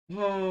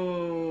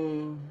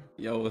Oh,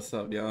 yo, what's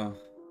up, y'all?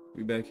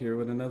 We back here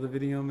with another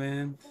video,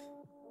 man.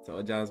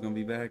 Told y'all I was gonna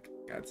be back.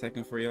 Got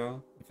Tekken for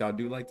y'all. If y'all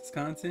do like this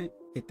content,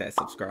 hit that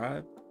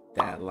subscribe,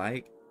 that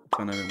like,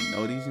 turn on them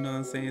noties, you know what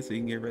I'm saying? So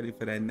you can get ready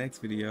for that next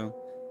video.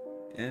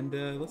 And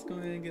let's go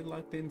ahead and get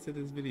locked into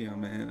this video,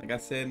 man. Like I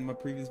said in my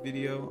previous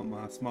video, on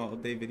my small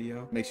update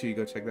video, make sure you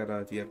go check that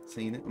out if you haven't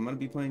seen it. I'm gonna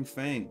be playing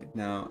FENG.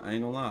 Now, I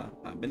ain't gonna lie,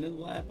 I've been in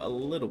the lab a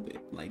little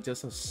bit, like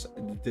just the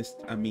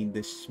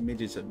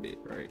smidges a bit,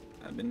 right?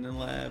 I've been in the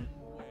lab.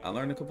 I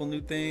learned a couple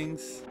new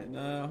things, and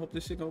I hope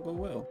this shit gonna go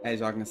well. As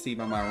y'all can see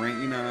by my rank,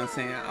 you know what I'm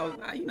saying?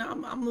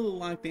 I'm a little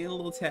locked in, a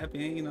little tapped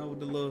in, you know, with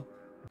the little.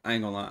 I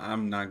ain't gonna lie,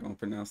 I'm not gonna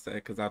pronounce that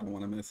because I don't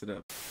want to mess it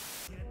up.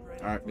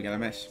 All right, we got a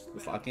mesh.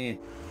 Let's lock in.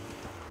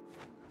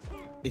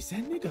 Is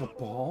that nigga a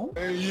ball?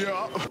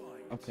 Yeah.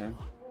 Okay.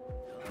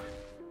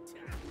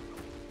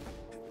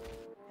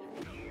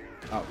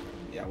 Oh,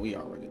 yeah, we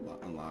already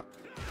unlocked.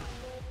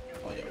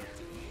 Oh, yeah.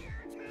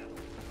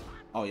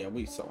 Oh, yeah,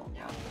 we so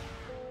unlocked.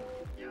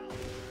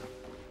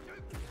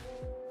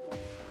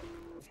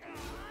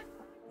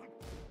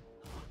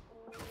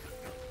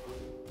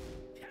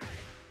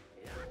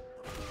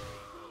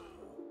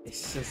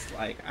 It's just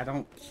like, I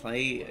don't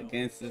play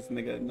against this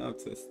nigga enough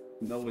to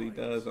know what he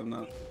does. I'm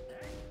not.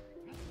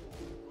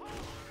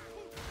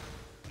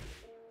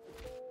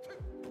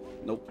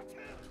 Nope.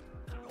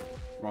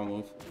 Wrong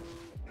move.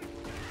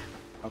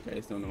 Okay,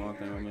 it's doing the wrong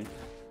thing on me.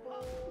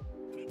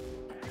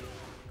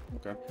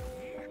 Okay.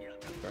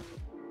 Okay.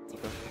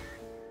 Okay.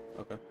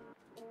 Okay.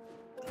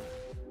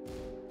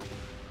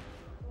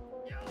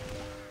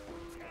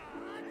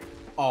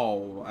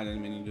 Oh, I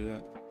didn't mean to do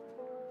that.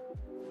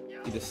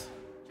 He just.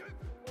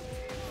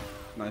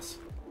 Nice.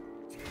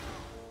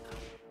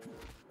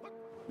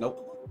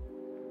 Nope.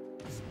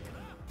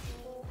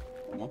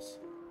 Almost.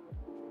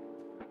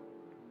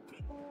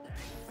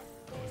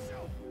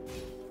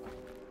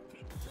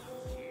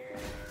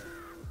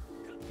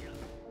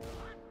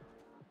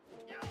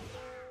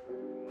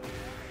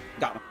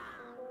 Got him.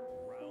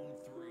 Round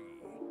 3.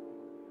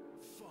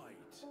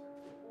 Fight.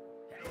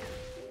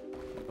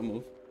 Make a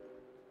move.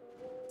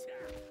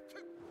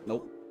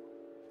 Nope.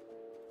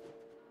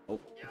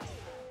 Nope.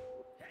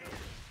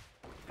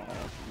 Oh,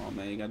 come on,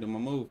 man. You gotta do my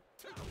move.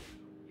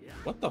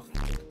 What the f?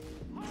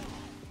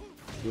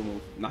 Do a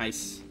move.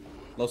 Nice.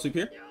 Low sweep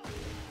here.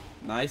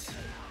 Nice.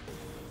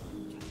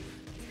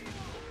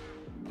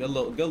 Good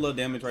little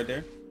damage right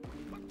there.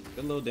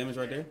 Good little damage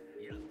right there.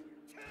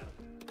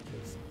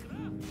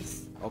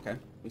 Okay,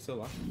 we still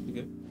locked. We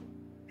good.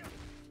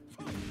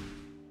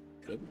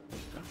 Good.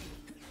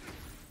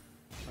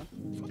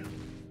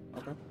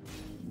 Okay.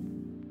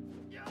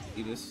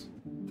 Eat this.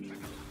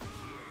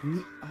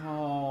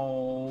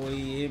 Oh,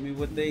 he hit me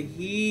with the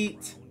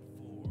heat.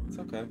 It's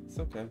okay. It's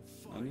okay.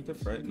 No need to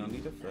fret. No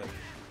need to fret.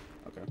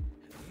 Okay.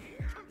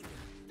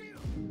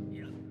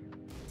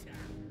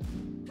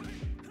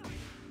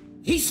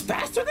 He's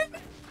faster than me?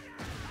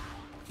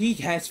 He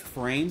has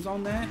frames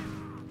on that?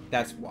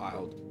 That's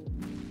wild.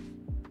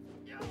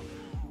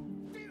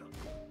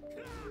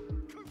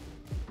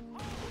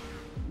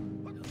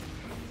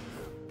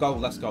 Go,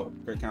 let's go.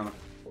 Great counter.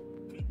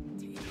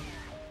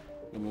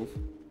 Good move.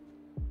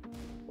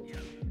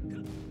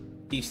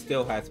 He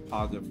still has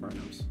positive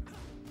frames.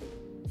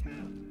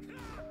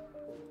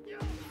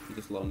 He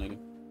just low, nigga.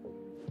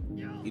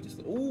 He just.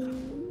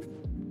 Ooh.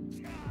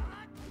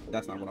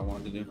 That's not what I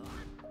wanted to do.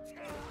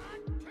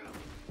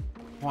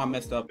 Oh, I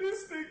messed up.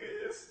 This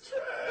nigga is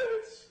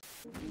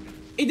trash.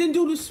 It didn't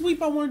do the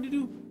sweep I wanted to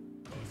do.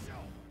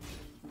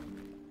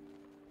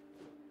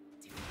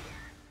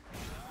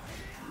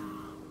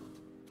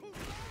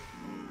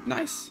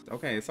 Nice.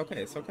 Okay, it's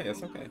okay. It's okay.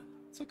 It's okay.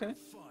 It's okay.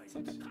 It's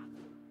okay.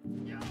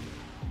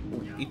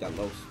 Ooh, eat that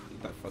low.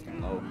 Eat that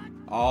fucking low.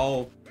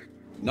 Oh.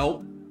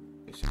 Nope.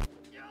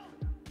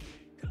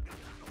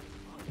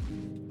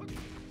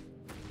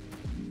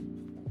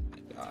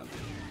 God.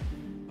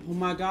 Oh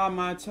my god,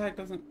 my attack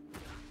doesn't.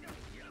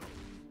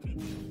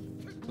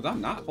 Was I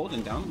not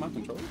holding down my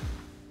controller?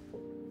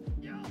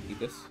 Eat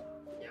this.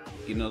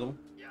 Eat another one.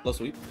 Low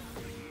sweep.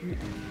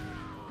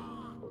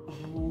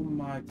 Oh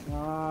my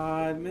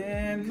god,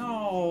 man,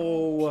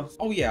 no.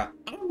 Oh yeah,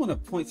 I want to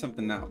point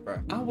something out, bro.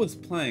 I was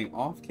playing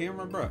off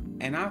camera, bro,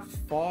 and I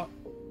fought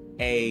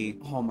a,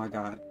 oh my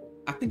god,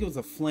 I think it was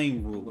a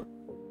flame ruler.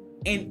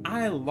 And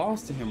I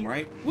lost to him,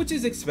 right? Which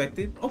is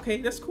expected.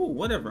 Okay, that's cool,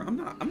 whatever. I'm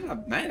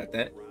not mad at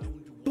that.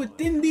 But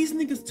then these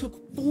niggas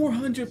took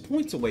 400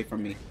 points away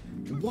from me.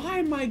 Why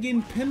am I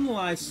getting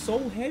penalized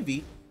so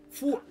heavy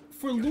for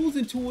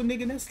losing to a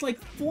nigga that's like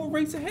 4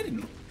 ranks ahead of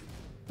me?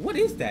 What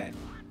is that?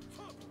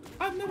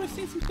 I've never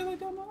seen some shit like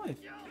that in my life.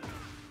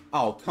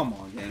 Oh, come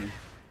on, gang.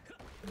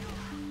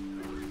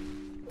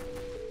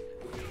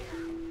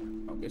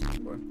 Oh, get you,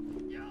 boy.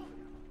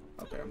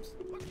 Okay, I'm just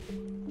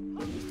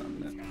done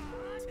that.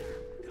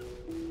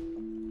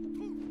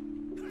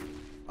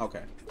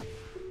 Okay.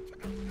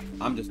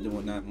 I'm just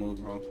doing that move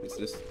wrong. It's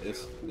this.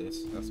 That's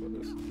what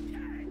it is.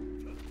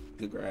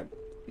 Good grab.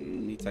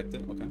 He teched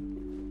it. Okay.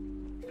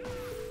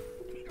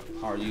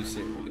 Are you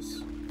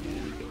serious?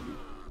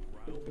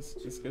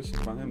 It's good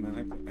shit by him,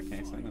 man. I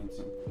can't say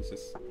nothing. It's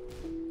just.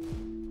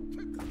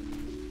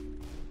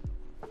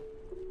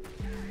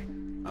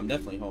 I'm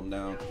definitely home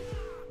down.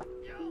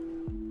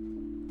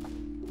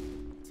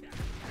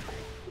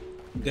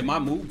 Did my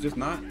move just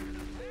not?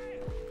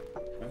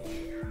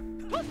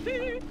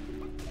 Okay.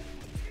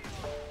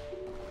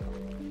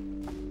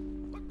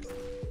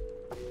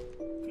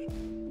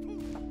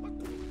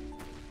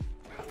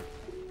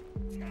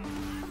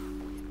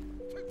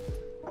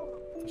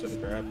 Should've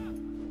grabbed.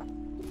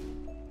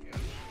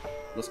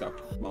 Let's go.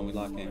 Come on, we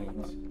lock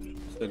in.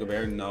 Stick a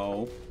bear?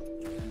 No.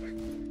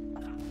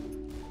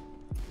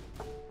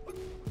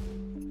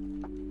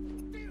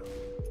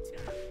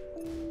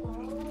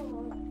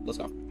 Let's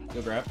go.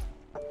 Good grab.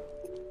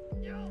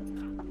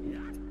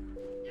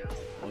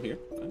 Oh, here.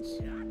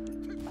 Nice.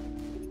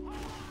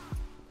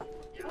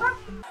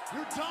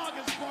 Your dog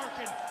is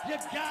barking. Your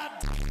god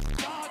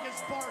dog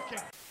is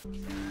barking.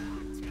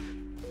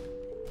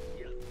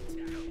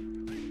 Oh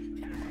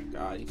my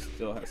god,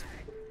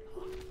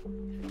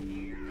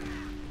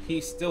 he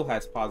still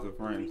has positive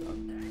frames.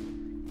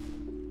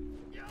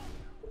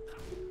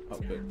 Oh,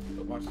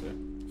 good watch there.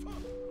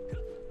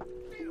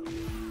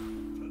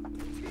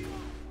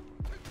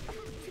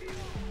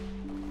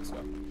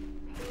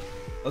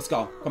 Let's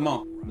go. Come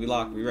on. We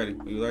lock. We ready.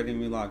 We ready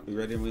and we lock. We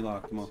ready and we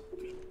lock. Come on.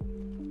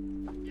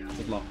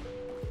 It's low.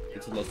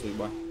 It's a low, sweet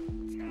boy.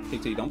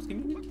 Take till you don't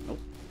scheme me? Nope.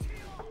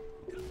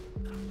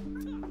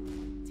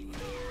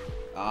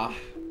 Ah.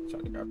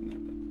 Tried to grab him there.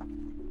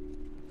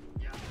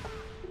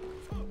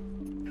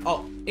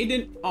 Oh, it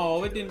didn't.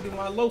 Oh, it didn't do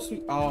my low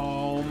sweep.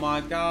 Oh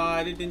my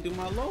god. It didn't do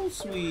my low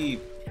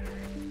sweep.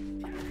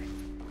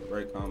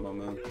 Great combo,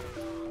 man.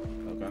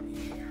 Okay.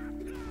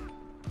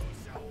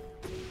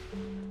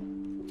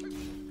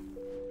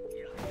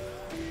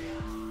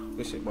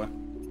 Good shit, boy.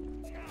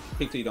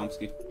 Kick till you don't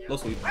ski. Low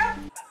sweep.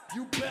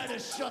 You better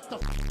shut the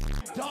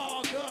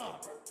dog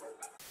up.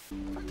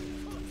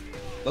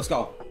 Let's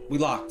go. We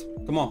locked.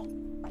 Come on.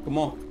 Come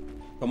on.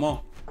 Come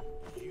on.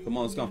 Come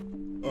on, let's go.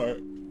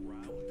 Alright.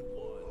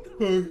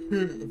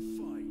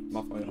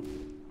 My fault.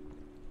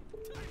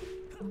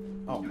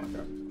 Oh my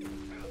god.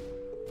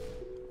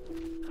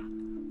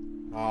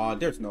 Ah,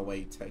 there's no way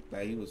he'd take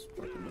that. He was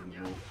fucking in the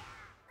move.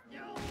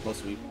 Low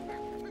sweep.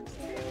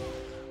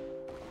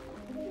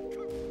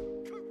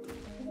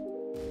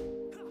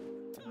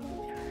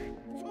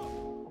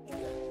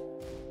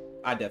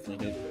 I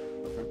definitely did.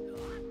 Okay.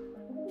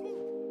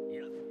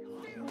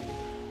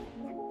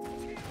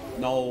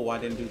 No, I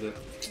didn't do the.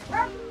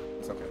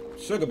 It's okay.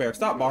 Sugar Bear,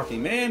 stop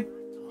barking, man.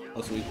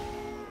 Oh, sweet.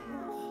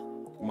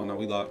 Come on, now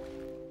we lock.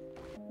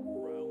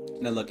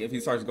 Now look, if he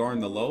starts going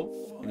the low,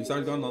 on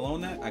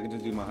that, I can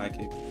just do my high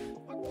kick.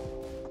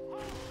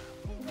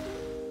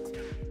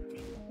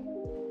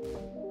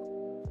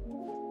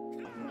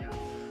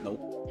 Nope.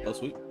 Oh,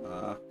 sweet.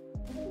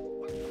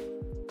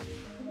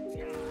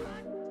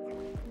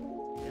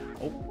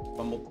 Oh,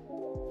 fumble.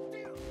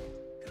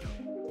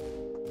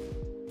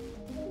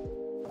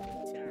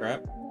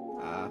 Grab.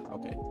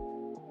 Okay.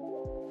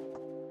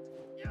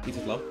 He's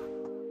just low.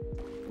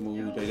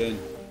 Move right in.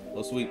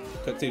 Low sweep.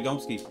 Cut to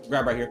Domsky.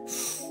 Grab right here.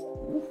 Just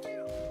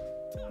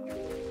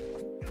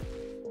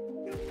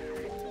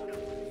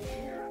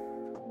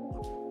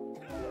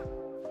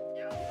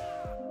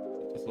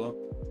low.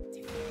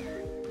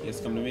 He has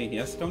to come to me. He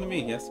has to come to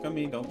me. He has to come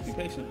to me. Don't be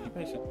patient. Be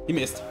patient. He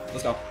missed.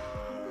 Let's go.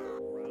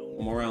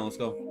 One more round. Let's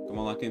go. Come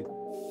on, lock in.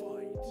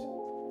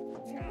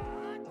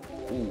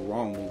 Ooh,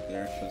 wrong move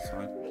there. That's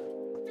fine.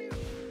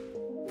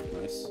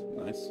 Nice,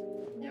 nice.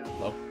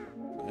 Low.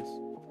 Nice.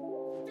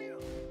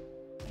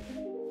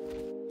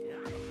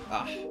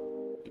 Ah.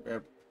 Good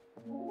grab.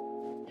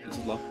 This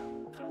is low.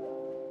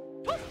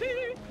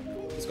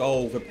 Let's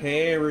go for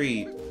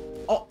parry.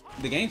 Oh,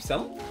 the game's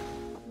selling?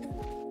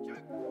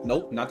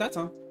 Nope, not that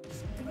time.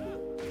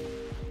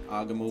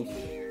 Good move.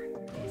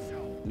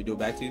 Let me do it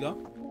back to you though.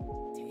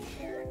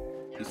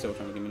 He's still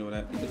trying to get me to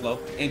that. He's low.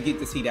 And get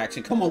this heat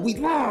action. Come on, we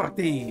locked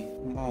in.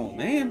 Come on,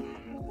 man.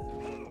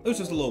 It was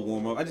just a little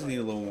warm up. I just need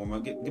a little warm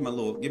up. Get my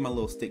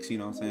little sticks, you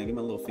know what I'm saying? Get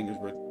my little fingers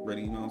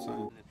ready, you know what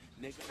I'm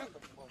saying?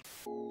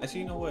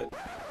 Actually, you know what?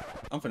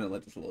 I'm finna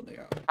let this little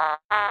nigga out.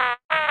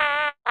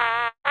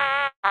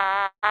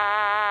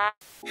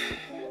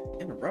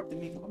 Interrupted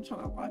me. I'm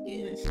trying to lock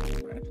in and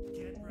shit, bro.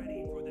 Get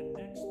ready for the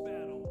next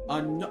battle.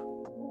 No.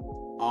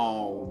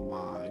 Oh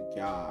my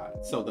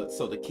god. So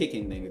the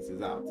kicking thing is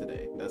out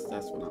today. That's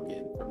what I'm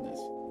getting from this.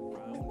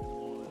 Round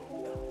one.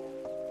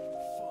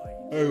 Fight.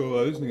 Hey,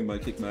 well, this nigga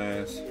might kick my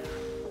ass.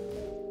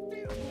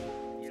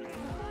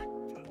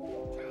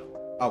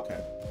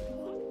 Okay.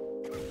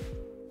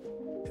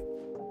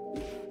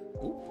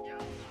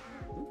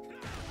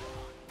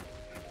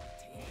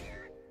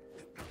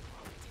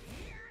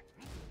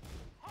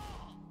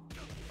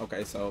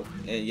 Okay, so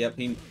yep,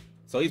 he's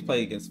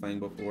played against FENG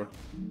before.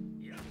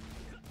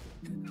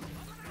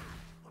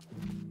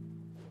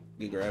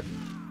 Good grab.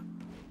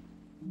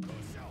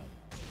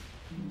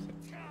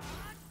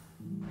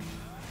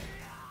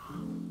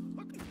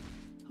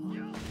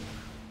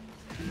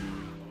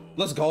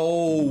 Let's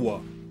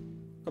go.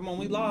 Come on,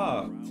 we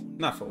locked.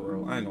 Not for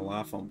real. I ain't gonna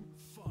lie, phone.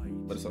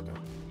 But it's okay.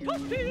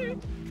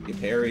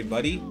 Get parried,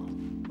 buddy.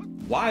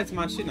 Why is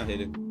my shit not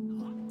hitting?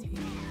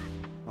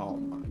 Oh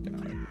my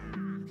god.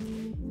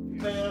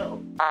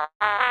 No.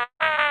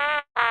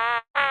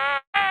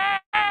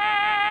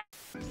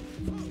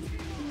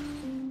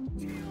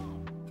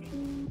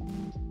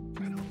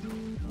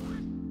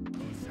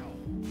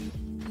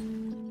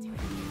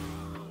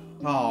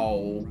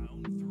 Oh.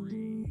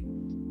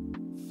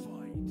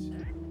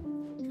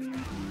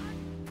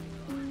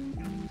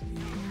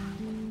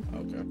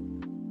 Okay.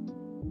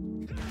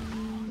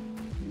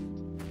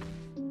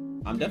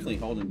 I'm definitely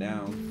holding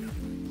down.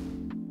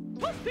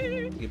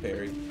 Get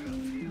parried.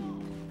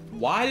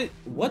 Why did,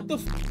 what the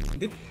f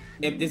did,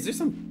 is there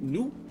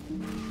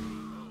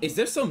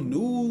some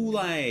new,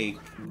 like,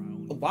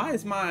 why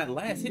is my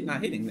last hit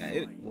not hitting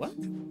that? What?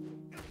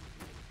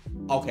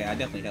 Okay, I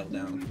definitely held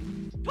down.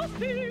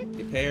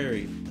 Get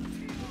parried.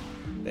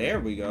 There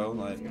we go.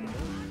 Like,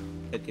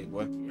 head kick,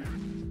 boy.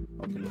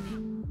 Okay.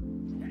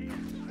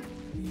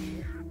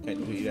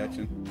 Can't do heat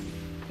action.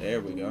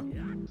 There we go.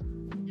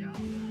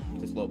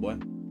 Just low, boy.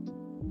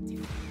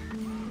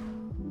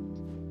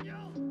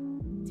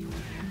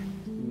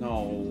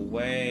 No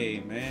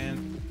way,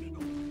 man.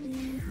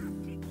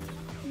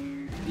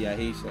 Yeah,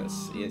 it's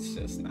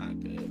just not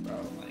good, bro.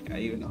 Like,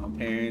 even though I'm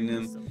parrying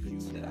him,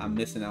 I'm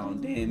missing out on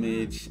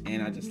damage,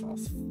 and I just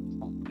lost.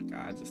 Oh my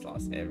god, I just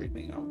lost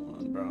everything I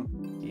won, bro.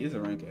 He is a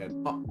rank ahead.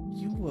 Oh,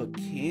 you were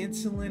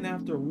canceling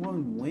after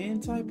one win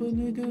type of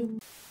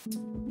nigga?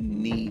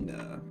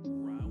 Nina.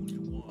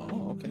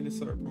 Oh, okay, this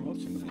is our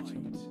promotion. So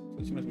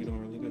she must be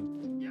doing really good.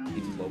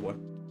 He's just low, boy.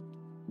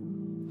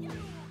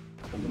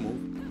 Good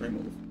move. Great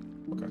move.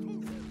 Okay.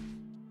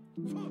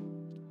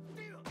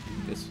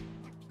 This.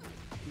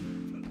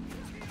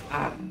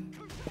 Ah.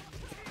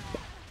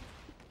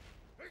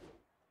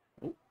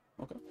 Oh,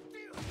 okay.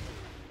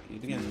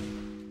 Eat again.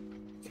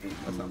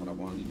 That's not what I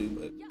wanted to do,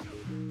 but.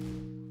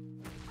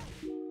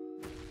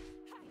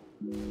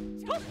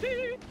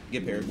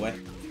 Get parried, boy.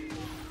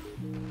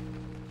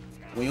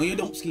 Wait on your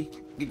don't ski.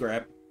 Get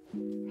grabbed.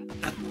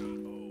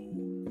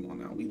 Come on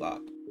now, we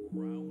locked.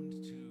 Round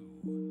 2.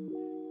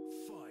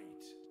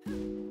 Fight.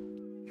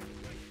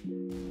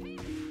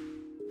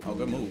 Oh,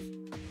 good move.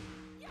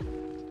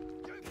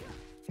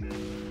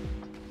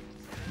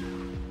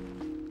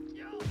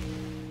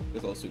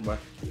 This little super boy.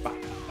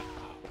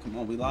 Come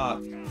on, we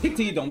locked. Kick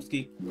to you, don't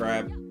ski.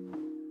 Grab.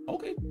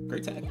 Okay,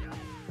 great tag.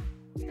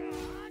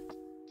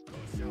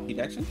 Heat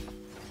action.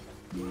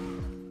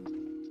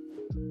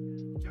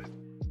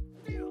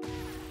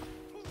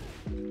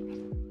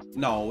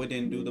 No, it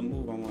didn't do the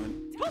move I wanted.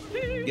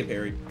 Get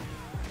parried.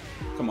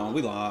 Come on,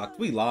 we locked.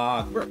 We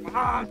locked. We're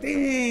locked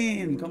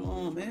in. Come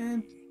on,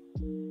 man.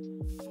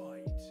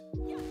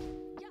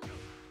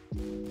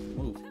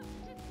 Move.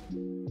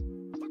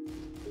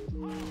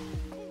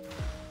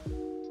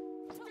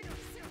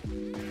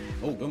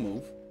 Oh, good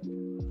move.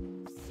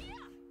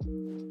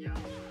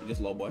 You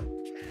just low boy.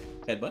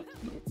 Headbutt.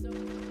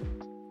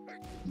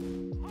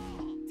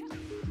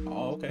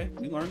 Oh, okay.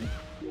 We learning.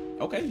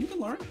 Okay, you can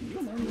learn. You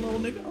can learn, little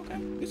nigga. Okay,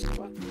 this is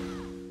fun.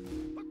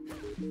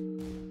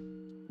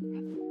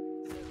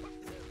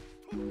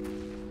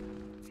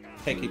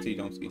 Hey, KT,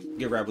 don't ski.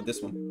 Get right with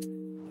this one.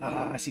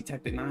 Ah, she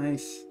tapped it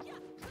nice.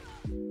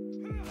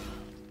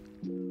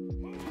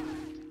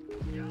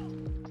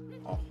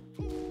 Oh.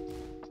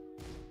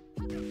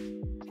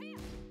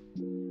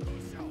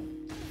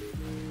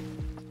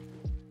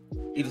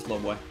 You just low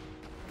boy.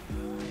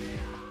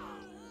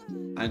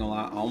 I ain't gonna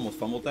lie, I almost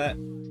fumbled that.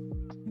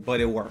 But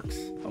it works.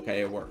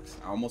 Okay, it works.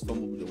 I almost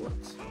fumbled, but it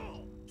works.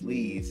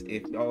 Please,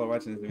 if y'all are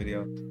watching this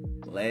video,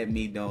 let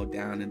me know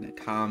down in the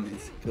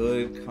comments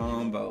good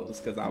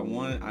combos, because I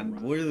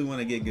really want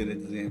to get good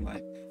at this game.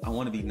 Like, I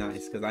want to be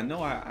nice, because I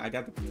know I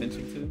got the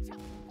potential to.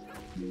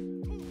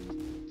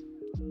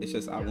 It's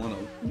just I want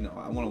to, you know,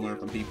 I want to learn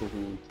from people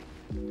who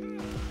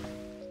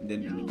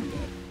didn't even do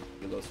that.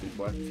 You little sweet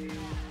boy.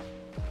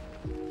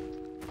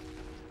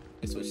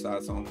 You switch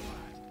sides on.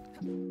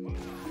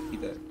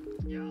 Eat that.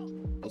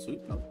 Oh,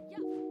 sweet. No.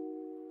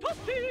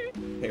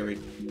 Parry.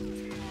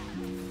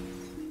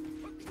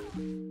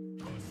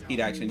 Heat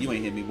action. You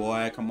ain't hit me,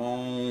 boy. Come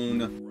on.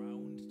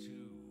 Round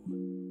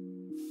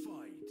 2.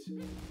 Fight.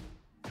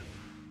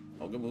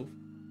 Oh, good move.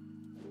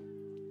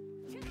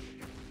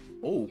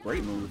 Oh,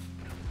 great move.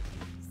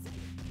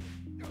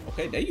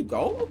 Okay, there you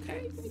go.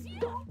 Okay.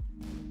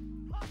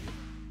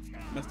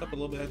 Messed up a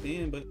little bit at the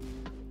end, but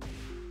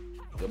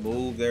good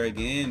move there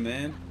again,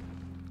 man.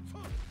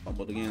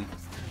 Fumbled again.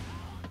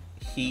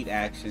 Heat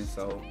action,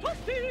 so.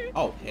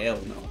 Oh, hell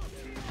no.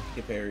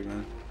 Get parried,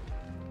 man.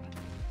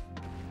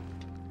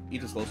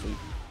 Eat a slow sweep.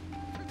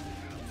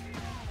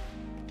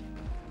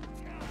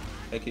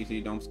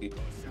 AKC, don't ski.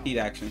 Heat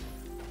action.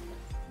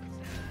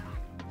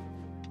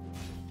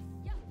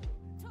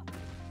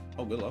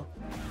 Oh, good low.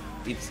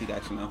 Eat the heat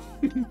action now.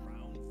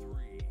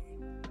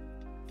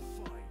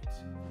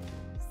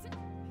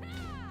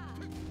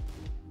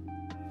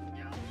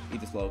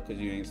 Eat the slow,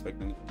 because you ain't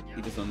expecting it.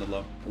 Eat this on the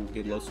low. Ooh,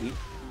 get low sweep.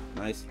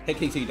 Nice. Hey,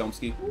 KT, don't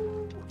ski.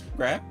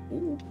 Grab.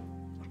 Ooh.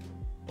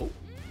 Oh.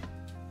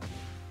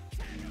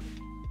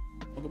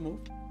 Oh, good move.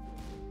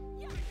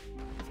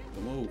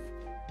 Good move.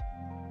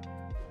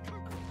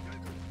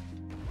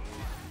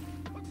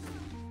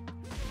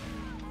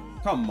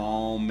 Come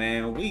on,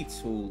 man. We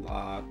too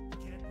locked.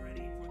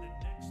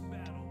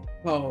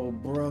 Oh,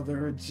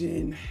 brother,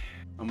 Jin.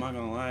 I'm not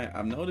gonna lie.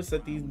 I've noticed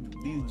that these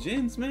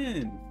Jins,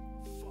 man,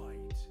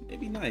 they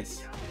be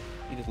nice.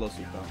 He just low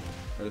super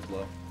though. Or just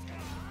low.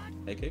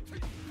 Hey, kick.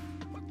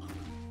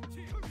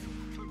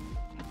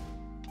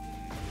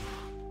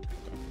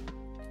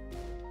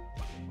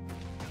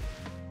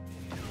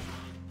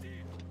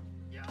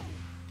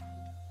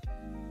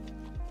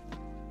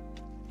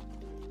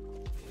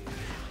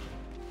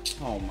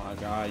 Oh my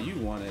god, you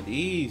one of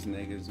these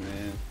niggas,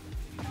 man.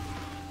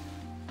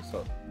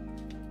 So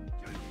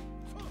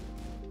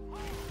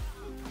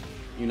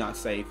you not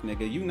safe,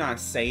 nigga. You not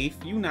safe.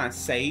 You not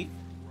safe.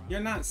 You're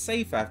not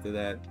safe after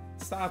that.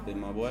 Stop it,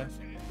 my boy.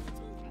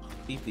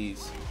 Keep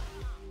these.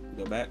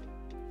 Go back.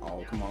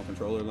 Oh, come on,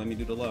 controller. Let me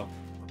do the low.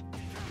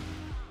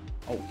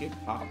 Oh, get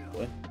popped,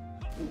 boy.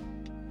 Ooh.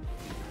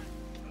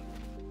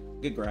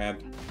 Get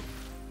grabbed.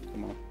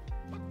 Come on.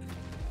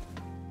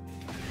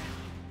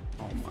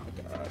 Oh my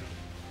god.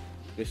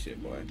 Good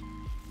shit, boy.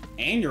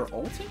 And you're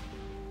ulting?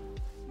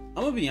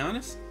 I'm gonna be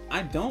honest.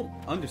 I don't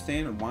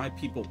understand why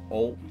people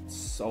ult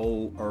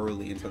so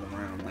early into the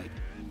round. Like,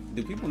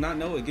 do people not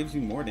know it gives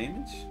you more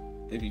damage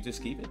if you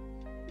just keep it?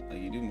 Like,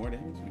 you do more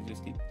damage if you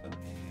just keep it.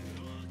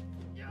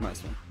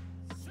 Nice one.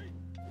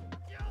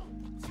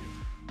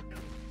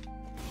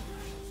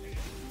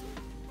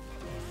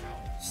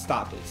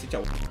 Stop it. Sit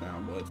your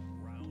down, bud.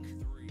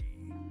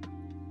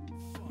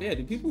 Yeah,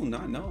 do people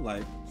not know,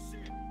 like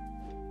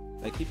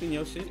keeping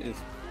your shit is...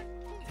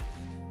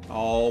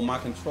 Oh, my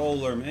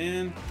controller,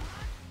 man.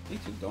 Eat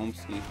your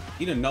domski.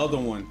 Eat another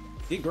one.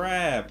 Get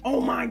grabbed.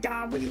 Oh my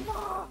god, we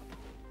lost.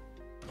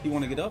 You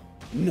want to get up?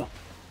 No.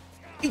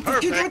 Eat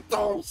that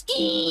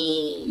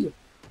domski.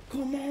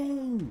 Come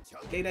on.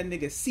 Gave that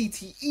nigga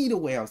CTE the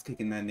way I was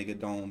kicking that nigga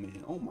dome,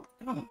 man. Oh my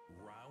god. Round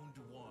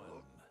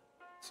one.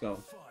 Let's go.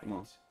 Come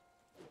on.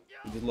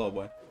 You just low,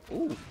 boy.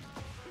 Ooh.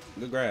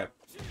 Good grab.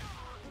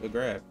 Good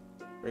grab.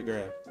 Great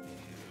grab.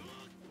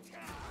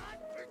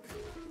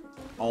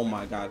 Oh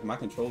my god, my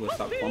controller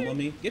stopped fumbling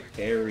me. Get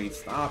parried.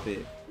 Stop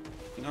it.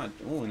 You're not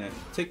doing that.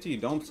 Tick to your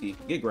domski.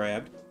 Get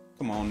grabbed.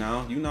 Come on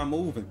now. You're not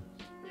moving.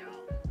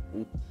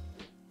 Ooh.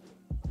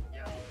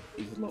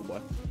 He's a low boy.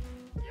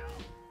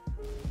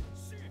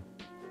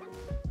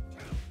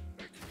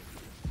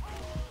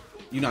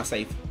 You're not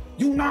safe.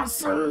 You're not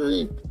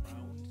safe.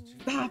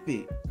 Stop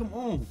it. Come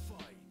on.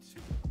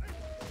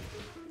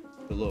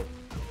 Good look.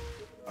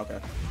 Okay.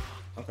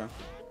 Okay.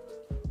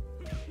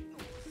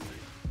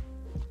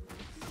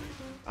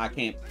 I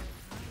can't.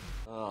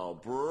 Oh,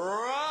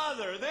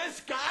 brother,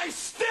 this guy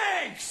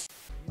stinks!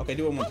 Okay,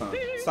 do it one more time.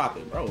 Stop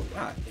it, bro.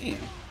 God damn.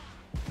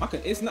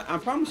 It's not. I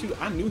promise you,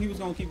 I knew he was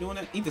gonna keep doing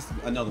that. He just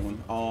another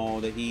one. Oh,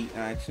 the heat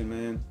action,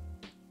 man.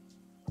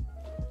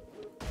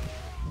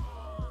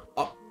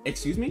 Oh,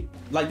 excuse me.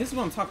 Like, this is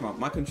what I'm talking about.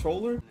 My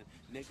controller.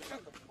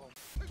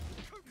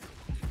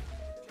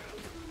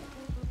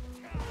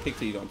 Kick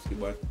to you, don't see,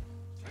 boy.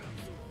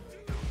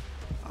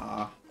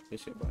 Ah, good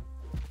shit, boy.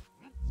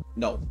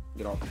 No,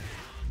 get off.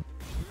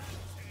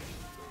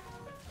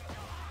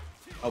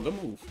 Oh, good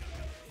move.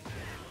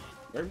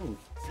 Great move.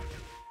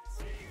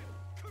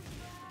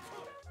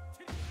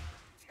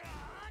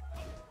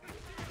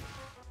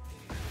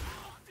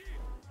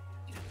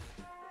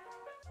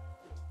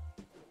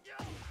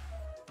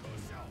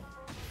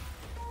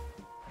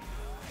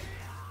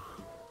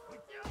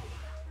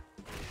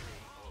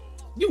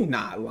 You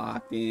not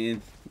locked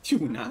in. You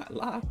not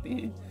locked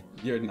in.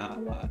 You're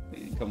not locked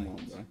in. Come on,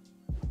 bro.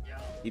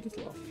 He just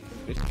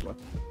lost.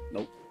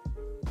 Nope.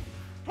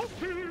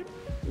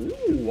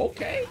 Ooh,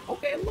 okay.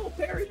 Okay, a little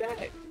parry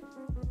back.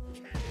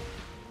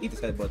 Eat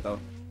this headbutt, though.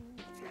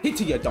 Hit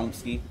to your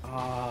domski.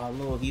 Ah, a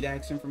little heat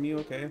action from you.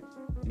 Okay.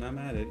 Not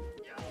mad at it.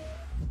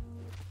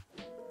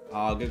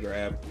 Ah, good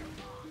grab.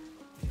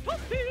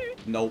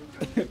 Nope.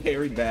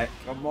 Parry back.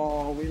 Come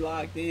on, we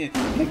locked in.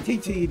 Hey,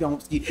 TT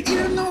domski. Eat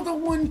another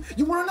one.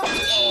 You want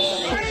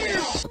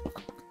another?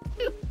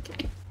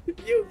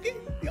 You get...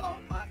 Oh,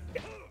 my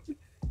God.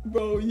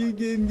 Bro, you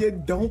getting your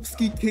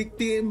domski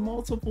kicked in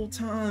multiple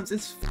times.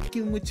 It's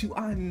fucking with you.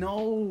 I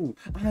know.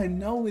 I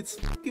know it's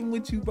fucking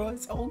with you, bro.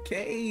 It's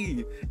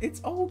okay.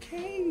 It's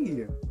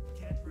okay.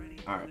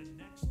 Alright.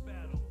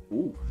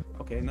 Ooh.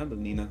 Okay, another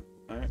Nina.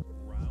 Alright.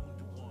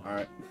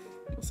 Alright.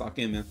 Let's lock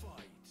in, man.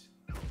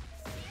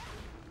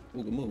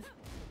 Ooh, good move.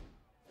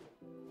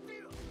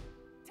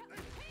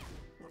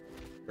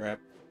 Grab.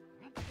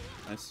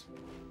 Nice.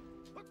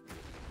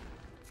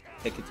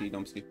 Take it to you,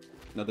 domski.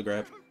 Another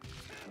grab.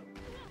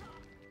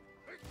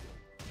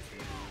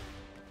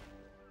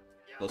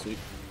 Low sweep.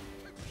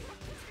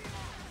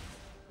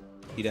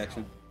 Heat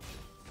action.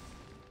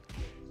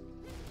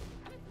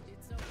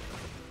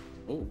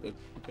 Oh, good.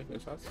 Okay,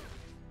 good shots.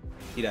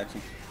 Heat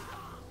action.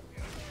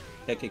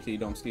 Head kick to you,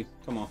 domski.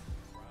 Come on.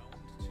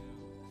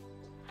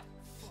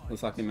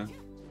 Looks like him, man.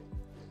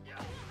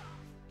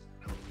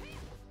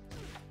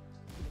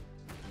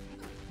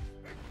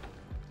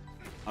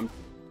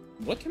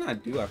 What can I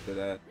do after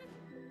that?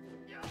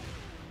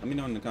 Let me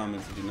know in the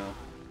comments if you know.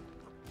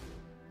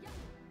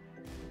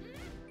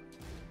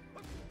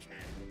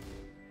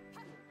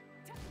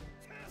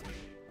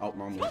 Oh,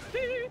 wrong one.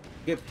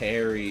 Get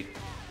parried.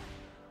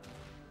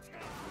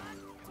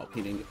 Oh,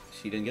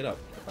 she didn't get up.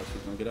 I thought she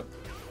was gonna get up.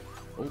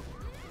 Oh.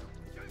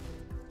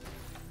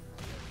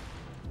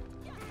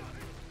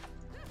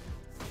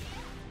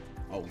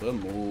 Oh, good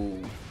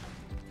move.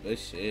 Good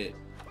shit.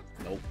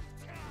 Nope.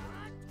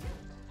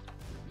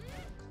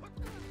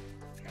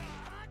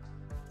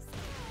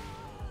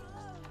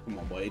 Come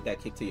on, boy. Hit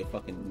that kick to your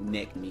fucking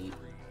neck, meat.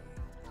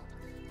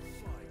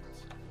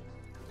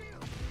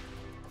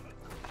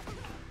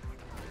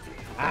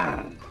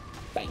 Ah!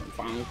 Bang,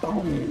 bang,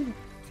 boom!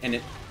 And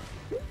it...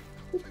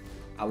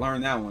 I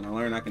learned that one. I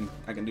learned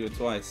I can do it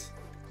twice.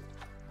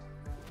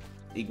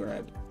 He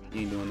grabbed.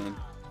 You ain't doing nothing.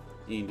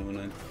 You ain't doing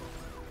nothing.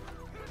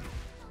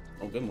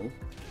 Oh, good move.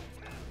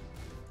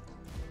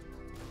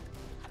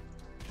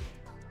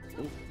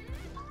 Ooh.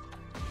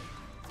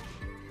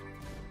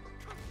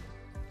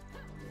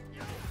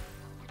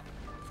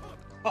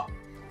 Oh.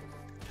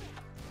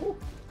 Ooh.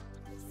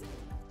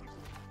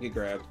 Get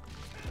grabbed.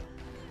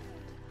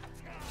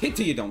 Hit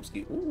to your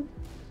dumpski. Ooh.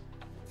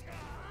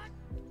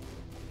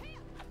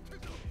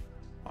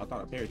 Oh, I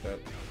thought I parried that.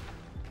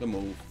 Good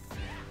move.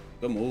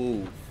 Good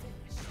move.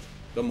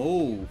 Good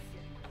move.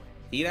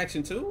 Heat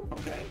action too?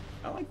 Okay.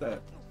 I like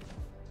that.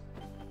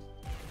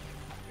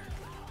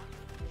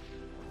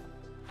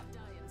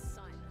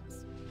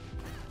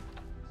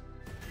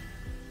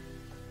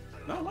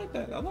 No, I like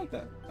that. I like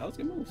that. That was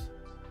good moves.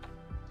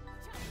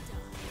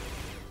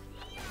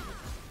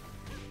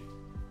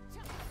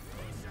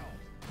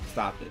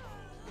 Stop it.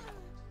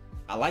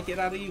 I like it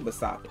out of you, but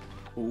stop it.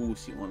 Ooh,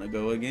 she wanna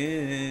go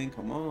again.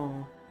 Come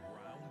on.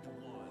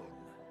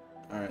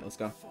 Alright, let's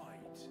go.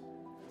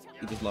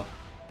 You just low.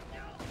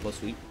 Low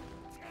sweep.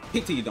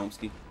 Hit to you,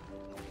 Domsky.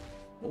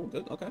 Oh,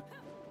 good. Okay.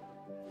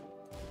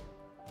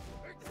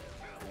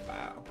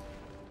 Wow.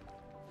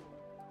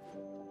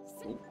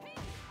 Ooh.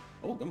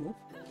 Oh, good move.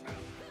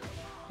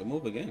 Good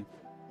move again.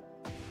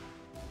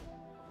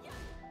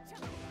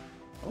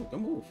 Oh, good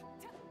move.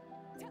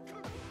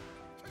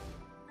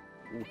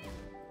 Ooh.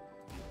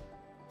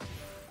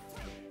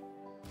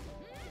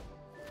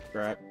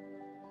 Grab.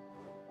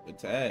 Good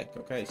tag.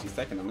 Okay, she's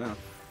taking him now.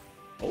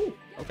 Oh,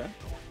 okay.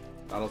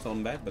 Thought I was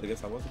holding back, but I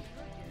guess I wasn't.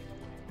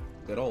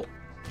 Good ult.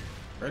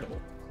 Great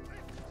ult.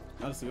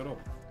 That's a good ult.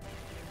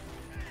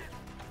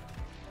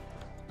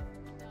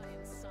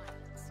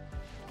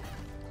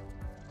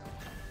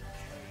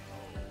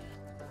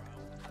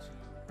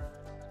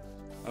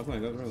 I was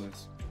playing, that was really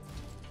nice.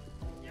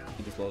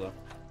 He just low though.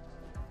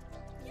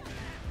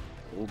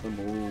 Open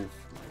move.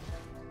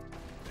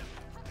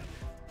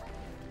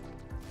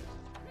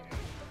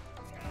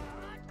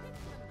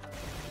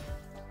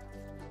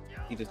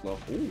 He just low.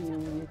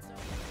 Ooh.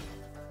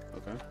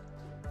 Okay.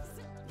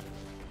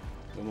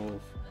 Good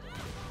move.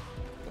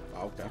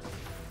 Okay.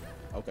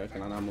 Okay,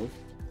 can I not move?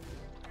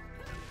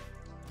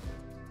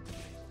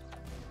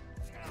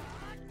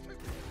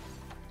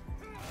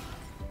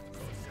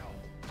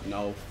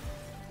 No.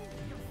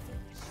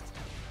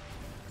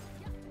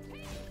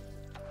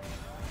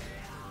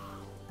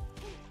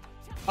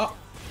 Oh.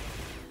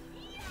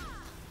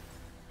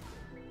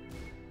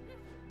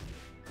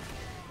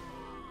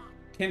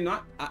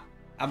 Cannot.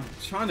 I'm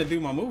trying to do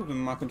my move and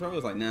my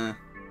controller's like, nah.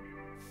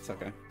 It's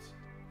okay.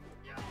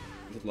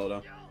 Just load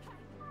up.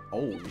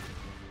 Oh.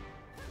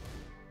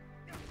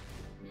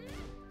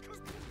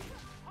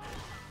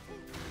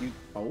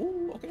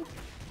 Oh, okay.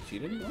 She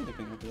didn't do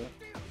anything after that.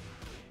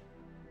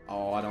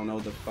 Oh, I don't know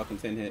the fucking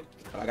 10 hit.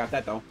 But I got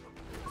that though.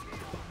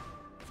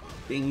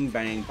 Bing,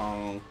 bang,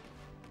 bong.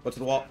 Go to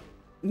the wall.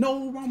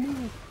 No, wrong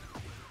move.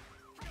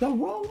 The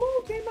wrong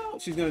move came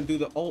out. She's gonna do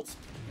the ult.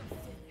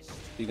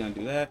 She's gonna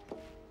do that.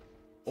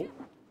 Oh.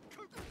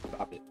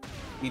 Stop it.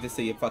 Need to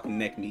see your fucking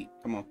neck meat.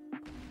 Come on.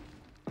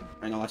 I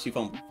ain't gonna lie, she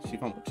fumbled. She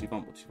fumbled. She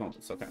fumbled. She fumbled.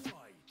 It's okay.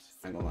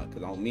 I ain't gonna lie,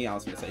 because on me, I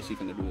was gonna say she's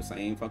gonna do the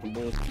same fucking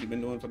bullshit she's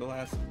been doing for the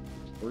last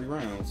 3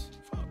 rounds.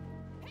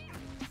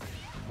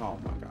 Oh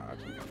my god.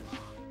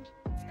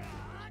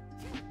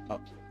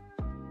 Up.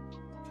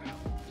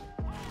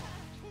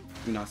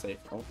 You're not safe.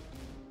 Oh.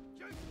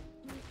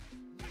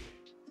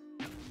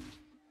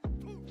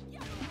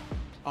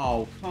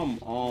 Oh, come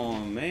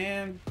on,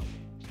 man.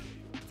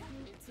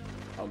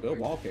 Oh, good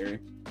wall carry.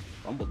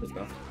 Fumbled this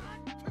stuff.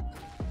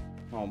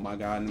 Oh my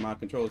god, and my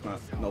control's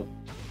not. Nope.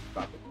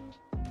 Stop it.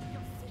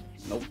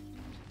 Nope.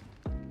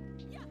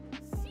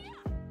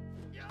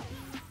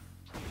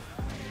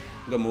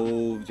 Good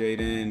move,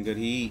 Jaden. Good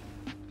heat.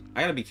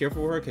 I gotta be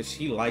careful with her because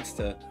she likes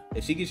to.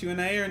 If she gets you in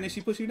the air and then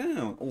she puts you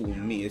down. Oh,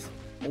 miss.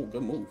 Oh,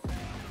 good move.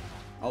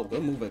 Oh,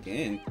 good move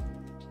again.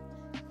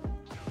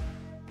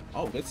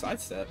 Oh, good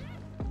sidestep.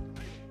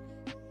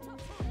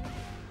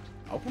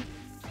 Okay.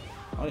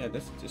 Oh yeah,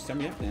 just send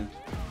me up then.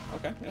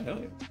 Okay, yeah, hell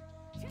yeah.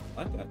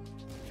 I like that.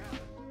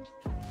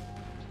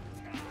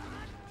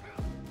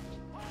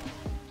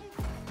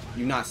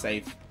 You not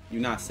safe. You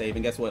not safe.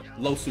 And guess what?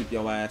 Low soup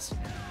your ass.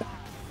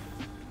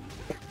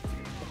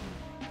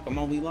 Come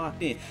on, we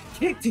locked in.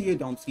 Kick to your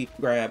donkey.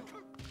 Grab.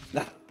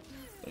 Nah.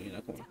 So you're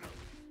not corner.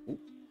 Ooh.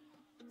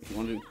 If you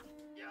want to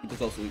eat this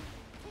low soup,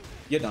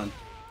 you're done.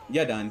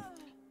 You're done.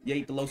 You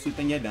ate the low soup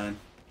and you're done.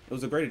 It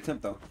was a great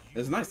attempt though. It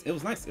was nice. It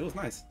was nice. It was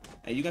nice.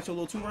 Hey, you got your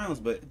little 2 rounds,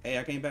 but hey,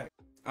 I came back.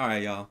 All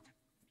right, y'all.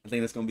 I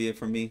think that's gonna be it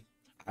for me.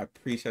 I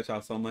appreciate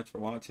y'all so much for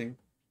watching.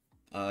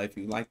 If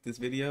you like this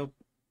video,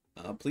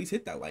 please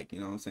hit that like. You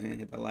know what I'm saying?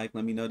 Hit that like.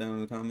 Let me know down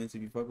in the comments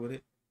if you fuck with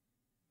it.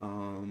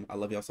 I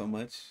love y'all so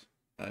much.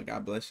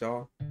 God bless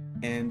y'all.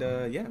 And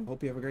yeah,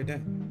 hope you have a great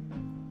day.